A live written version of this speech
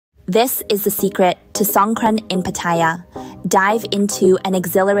This is the secret to Songkran in Pattaya. Dive into an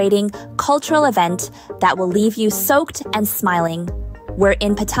exhilarating cultural event that will leave you soaked and smiling. We're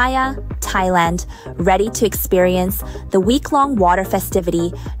in Pattaya, Thailand, ready to experience the week-long water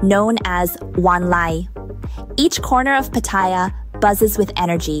festivity known as Wan Lai. Each corner of Pattaya buzzes with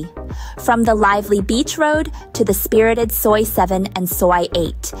energy. From the lively beach road to the spirited Soi 7 and Soi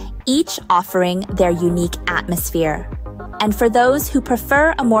 8, each offering their unique atmosphere. And for those who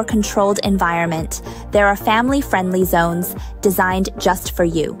prefer a more controlled environment, there are family-friendly zones designed just for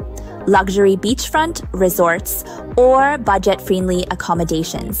you. Luxury beachfront resorts or budget-friendly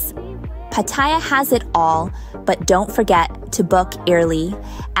accommodations. Pattaya has it all, but don't forget to book early,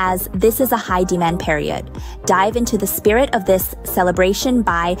 as this is a high-demand period. Dive into the spirit of this celebration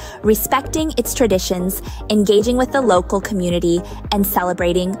by respecting its traditions, engaging with the local community, and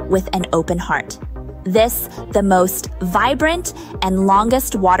celebrating with an open heart. This, the most vibrant and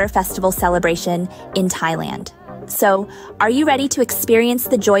longest water festival celebration in Thailand. So, are you ready to experience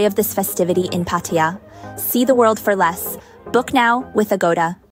the joy of this festivity in Pattaya? See the world for less. Book now with Agoda.